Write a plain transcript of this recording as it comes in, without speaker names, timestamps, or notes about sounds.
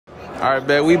Alright,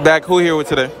 bet. We back. Who here with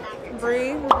today?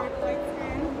 Bree.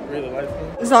 Bree the light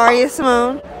skin.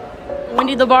 𝐳𝐲𝐝.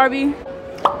 Wendy the Barbie.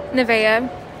 Nevaeh.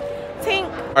 Tink.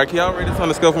 Alright, can y'all rate this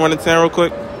on a scale from 1 to 10 real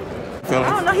quick? I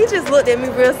don't know, he just looked at me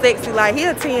real sexy, like he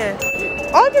a 10.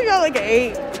 I'll give y'all like an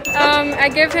 8. I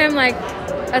give him like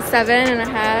a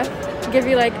 7.5. Give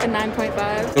you like a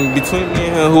 9.5. And between me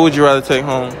and him, who would you rather take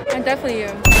home? And definitely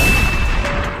you.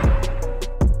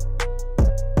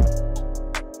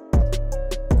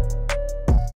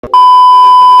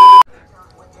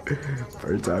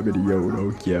 First time in the yo,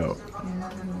 no kill.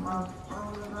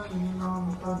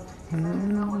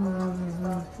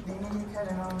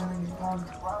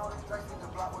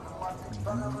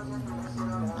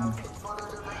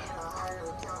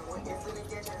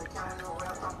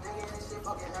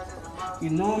 You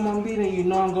know I'm on beat and you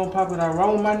know I'm gonna pop it. I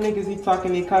roll with my niggas, he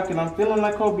talking, he cocking. I'm feeling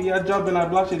like Kobe, I jump and I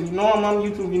block shit. You know I'm on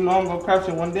YouTube, you know I'm gonna crash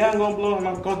it. One day I'm gonna blow and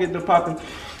I'm gonna get the popping.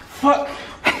 Fuck!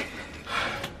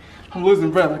 I'm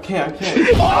losing breath, I can't.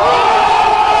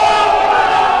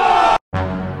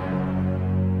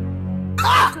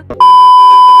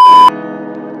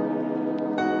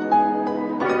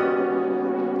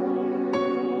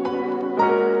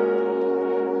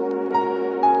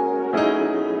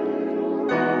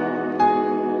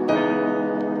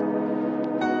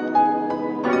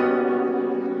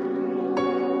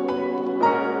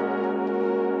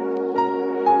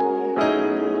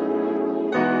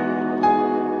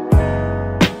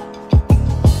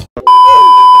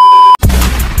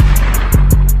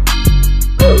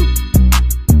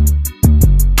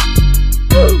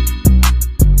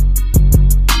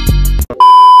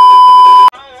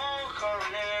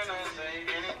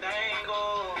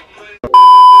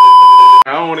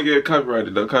 I don't want to get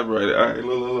copyrighted though. Copyrighted. All right,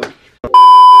 look.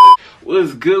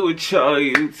 What's good with y'all,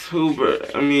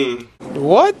 YouTuber? I mean,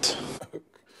 What?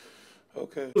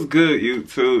 okay. What's good,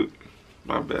 YouTube?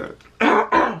 My bad.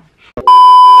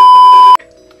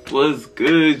 What's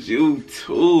good,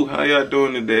 YouTube? How y'all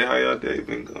doing today? How y'all day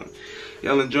been going?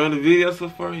 Y'all enjoying the video so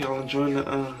far? Y'all enjoying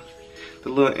the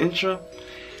little intro?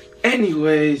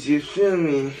 Anyways, you feel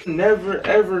me? Never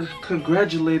ever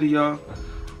congratulated y'all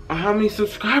on how many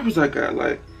subscribers I got.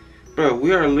 Like, bro,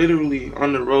 we are literally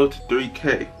on the road to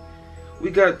 3K. We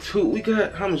got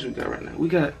how much we got right now? We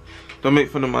got, don't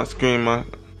make fun of my screen, my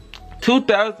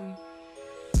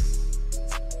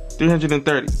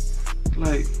 2,330.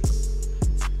 Like,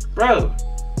 bro,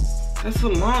 that's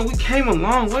we came a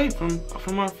long way from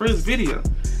our first video.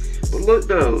 But look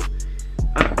though,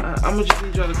 I'ma just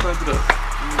need y'all to clap it up.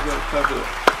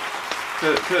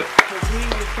 Cause we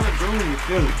ain't gonna start growing, you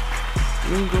feel me?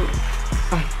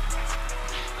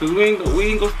 Cause we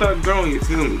ain't gonna start growing, you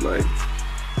feel me? Like,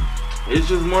 it's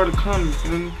just more to come, you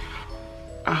feel me?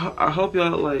 I hope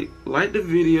y'all like the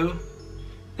video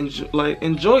and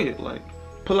enjoy it. Like,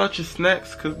 pull out your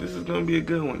snacks, cause this is gonna be a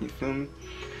good one, you feel me?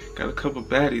 Got a couple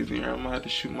baddies in here. I'm gonna have to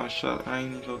shoot my shot. I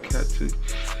ain't even gonna cat too.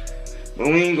 But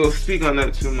we ain't gonna speak on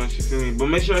that too much, you feel me? But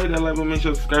make sure you hit that like button, make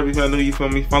sure to subscribe if y'all new, you feel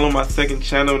me? Follow my second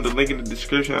channel, the link in the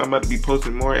description. I'm about to be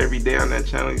posting more every day on that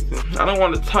channel, you feel me? I don't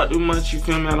want to talk too much, you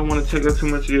feel me? I don't want to take up too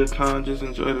much of your time. Just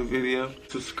enjoy the video.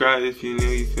 Subscribe if you're new,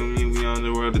 you feel me? We on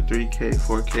the road to 3K,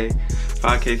 4K,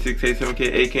 5K, 6K,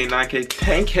 7K, 8K, 9K,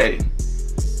 10K.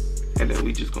 And then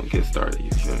we just gonna get started,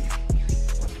 you feel me?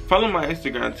 Follow my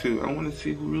Instagram too. I want to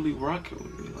see who really rocking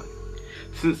with me. Like,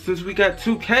 since we got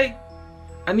 2K,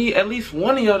 I need at least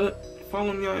one of y'all to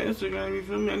follow me on Instagram, you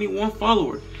feel me? I need one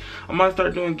follower. I might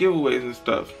start doing giveaways and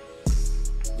stuff.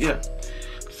 Yeah.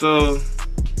 So,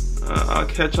 I'll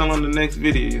catch y'all on the next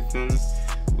video, you feel me?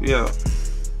 We out.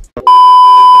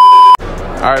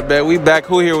 Alright, bet. We back.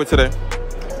 Who here with today?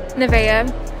 Nevaeh.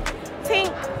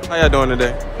 Tink. How y'all doing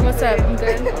today? What's up? I'm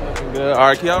good. Good.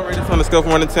 Alright, can y'all rate this on a scale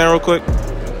from 1 to 10 real quick?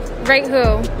 Rate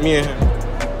who? Me and him.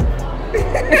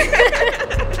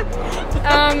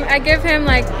 I give him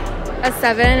like a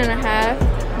 7.5.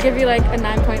 Give you like a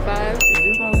 9.5.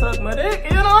 You gonna suck my dick? You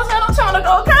know what I'm saying? I'm trying to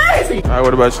go crazy. Alright,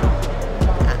 what about you?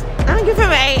 I'm gonna give him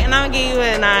an 8 and I'm gonna give you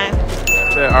a 9.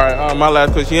 Yeah, alright, my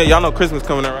last question. Y'all know Christmas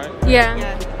coming up, right? Yeah.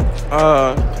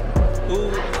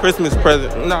 Who Christmas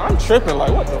present? No, I'm tripping.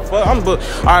 Like, what the fuck?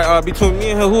 Alright, between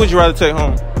me and her, who would you rather take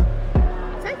home?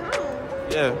 Take home?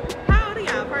 Yeah. How old are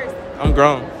y'all first? I'm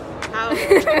grown. How old?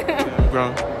 Yeah, I'm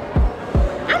grown.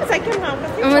 I'm gonna take him home.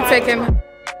 I'm gonna take him.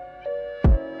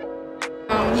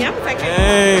 Yeah, I'm gonna take him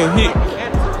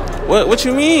Dang, what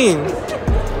you mean?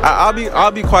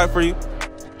 I'll be quiet for you.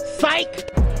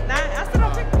 Psych! Nah, I still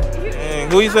don't pick you.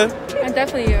 Dang, who you said? And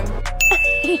definitely you.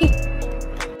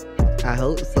 I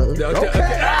hope so.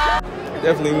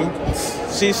 Definitely me.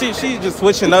 She just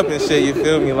switching up and shit, you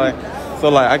feel me? Like, So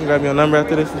like, I can grab your number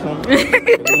after this or something? You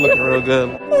looking real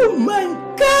good. Oh my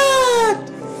God!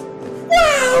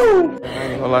 Wow! I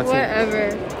ain't gonna lie to you. Whatever.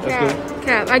 That's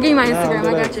Cap. I give you my Instagram.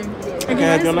 I got you. I can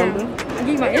have your number? I give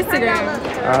you my Instagram.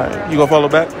 Alright. You gonna follow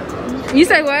back? You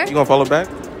say what? You gonna follow back?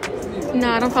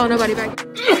 No, I don't follow nobody back. I'm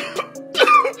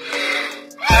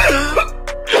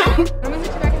gonna hit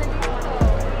you back in the DM.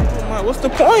 Oh my, what's the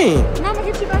point? No, I'm gonna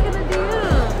hit you back in the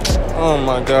DM. Oh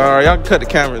my God. Y'all can cut the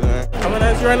cameras, man. I'm gonna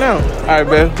ask you right now. Alright,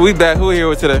 babe. We back. Who here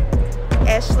with today?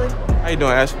 Ashley. How you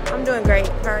doing, Ashley? I'm doing great.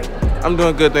 How are you? I'm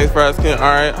doing good. Thanks for asking.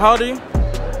 Alright. How old are you?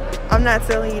 I'm not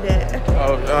telling you that.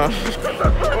 Oh,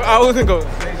 I wasn't going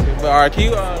to say shit. But alright, can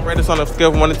you rate us on a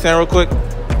scale from 1 to 10 real quick?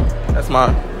 That's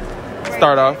my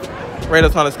start off. Rate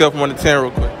us on a scale from 1 to 10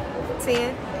 real quick.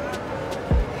 10.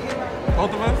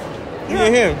 Both of us? Yeah. Me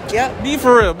and him? Yep. Be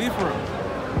for real. Be for real.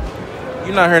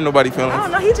 You're not hurting nobody's feelings. I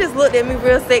don't know. He just looked at me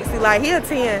real sexy. Like, he a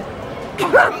 10.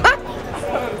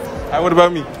 Alright, what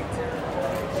about me?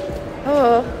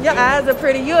 Oh, your eyes are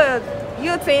pretty. You a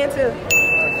 10 too.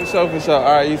 For sure, for sure.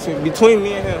 Alright, you see, between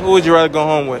me and him, who would you rather go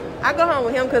home with? I go home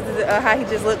with him because of how he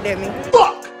just looked at me.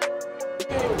 Fuck!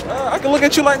 I can look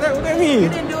at you like that. What that mean? You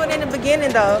didn't do it in the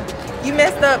beginning though. You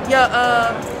messed up your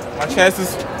My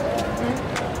chances?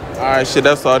 Alright, shit,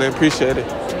 that's all. Then appreciate it.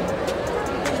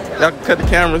 Y'all can cut the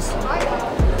cameras.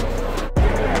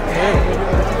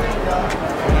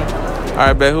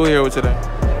 Alright, bet. Who here with today?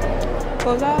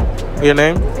 Close out. Your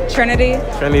name? Trinity.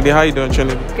 Trinity. How you doing,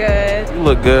 Trinity? Good. You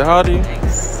look good. How old are you?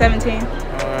 17.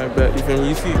 Alright, bet. You feel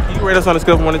me? Can you rate us on a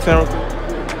scale from 1 to 10 real quick?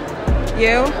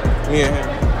 You? Me and him.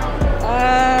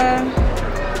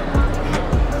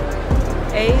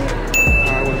 8.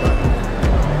 Alright, what about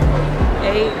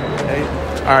 8. 8?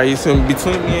 Alright, you see,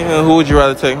 between me and him, who would you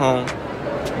rather take home?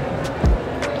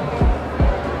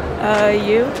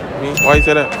 You? Me? Why you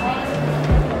say that?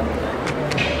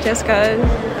 Just cause.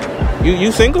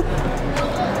 You single?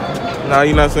 Nah,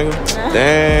 you not single? Nah.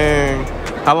 Dang.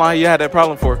 How long you had that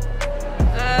problem for?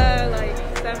 Like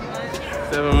 7 months.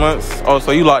 7 months? Oh,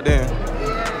 so you locked in?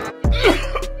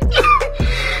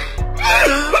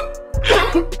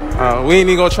 We ain't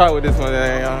even gonna try with this one.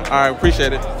 Alright,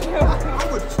 appreciate it.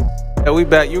 Yeah, we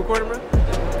back. You recording, bro?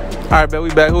 Alright, bet we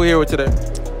back. Who here with today?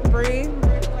 Bree.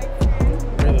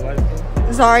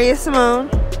 𝐁𝐬 Simone.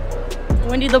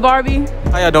 Wendy the Barbie.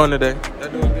 How y'all doing today? Y'all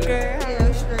doing good? Good. How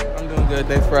you straight? I'm doing good.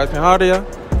 Thanks for asking. How old are y'all?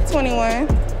 21.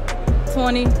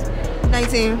 20.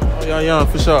 19. Oh, y'all young,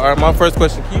 for sure. Alright, my first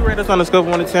question. Can you rate us on a scale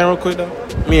from 1 to 10 real quick, though?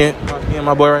 Me and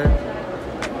my boy right here.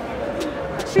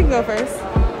 She can go first.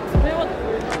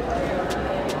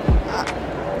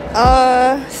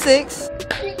 6.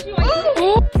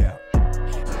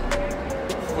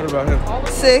 What about him?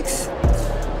 6.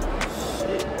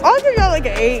 I'll give y'all like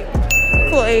an 8.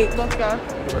 Cool 8. Let's go.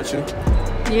 What about you?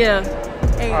 Yeah.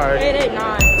 8. Alright. 8, 9.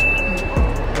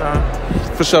 Nah,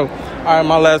 for sure. Alright,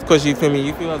 my last question, you feel me?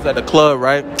 You feel us at the club,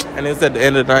 right? And it's at the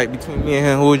end of the night. Between me and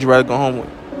him, who would you rather go home with?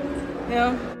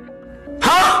 Yeah.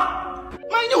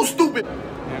 Man, you stupid.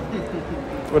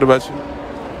 What about you?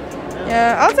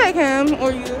 Yeah, I'll take him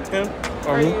or you. Him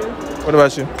or Or me? you. What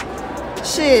about you?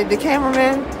 Shit, the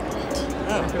cameraman.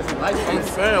 I'm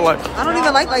saying, like, I don't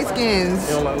even like light skins.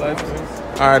 you don't like light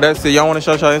skins? Alright, that's it. Y'all want to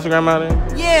shout y'all Instagram out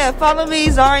there? Yeah, follow me,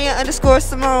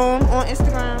 𝐁𝐬_Simone on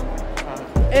Instagram.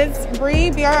 It's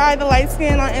Bree, BRI the light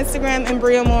skin on Instagram and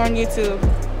Bria Moore on YouTube.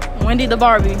 Wendy the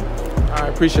Barbie. Alright,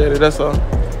 appreciate it. That's all.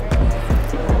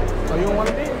 Oh, you don't want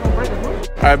to be?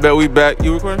 Alright, bet we back.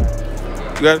 You recording?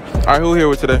 You got it? Alright, who here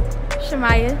with today?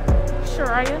 Shamaya.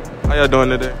 How y'all doing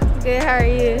today? Good, how are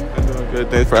you? I'm doing good.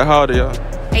 Thanks for how old are y'all?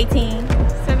 18.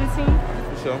 17.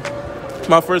 For sure.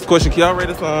 My first question, can y'all rate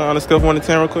us on a scale from 1 to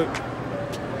 10 real quick?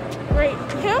 Great.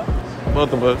 Him?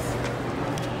 Both of us.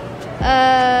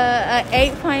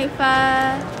 8.5.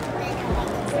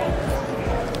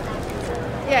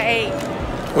 Yeah, 8.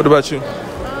 What about you?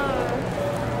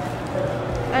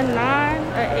 A 9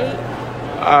 or 8.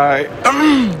 Alright.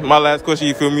 My last question,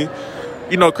 you feel me?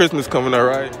 You know Christmas coming up,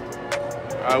 right?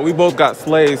 We both got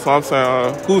sleighs, so I'm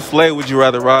saying, whose sleigh would you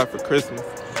rather ride for Christmas?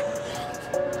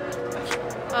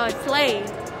 Slave.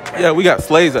 Yeah, we got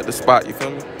sleighs at the spot, you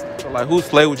feel me? So, like, whose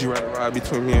sleigh would you rather ride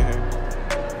between me and him?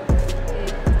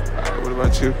 Alright, what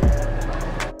about you?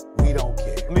 We don't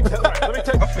care. Let me tell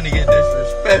I'm finna get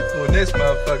disrespectful in this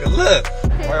motherfucker. Look.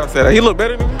 Why y'all say that? He look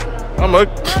better than me? I'm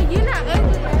ugly. No, you're not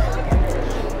ugly.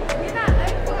 You're not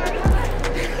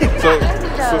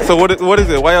ugly. So what is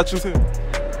it? Why y'all choose him?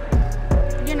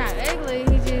 You're not ugly.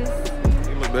 He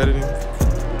He look better than me.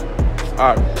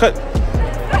 Alright, cut.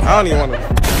 I don't even want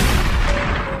to.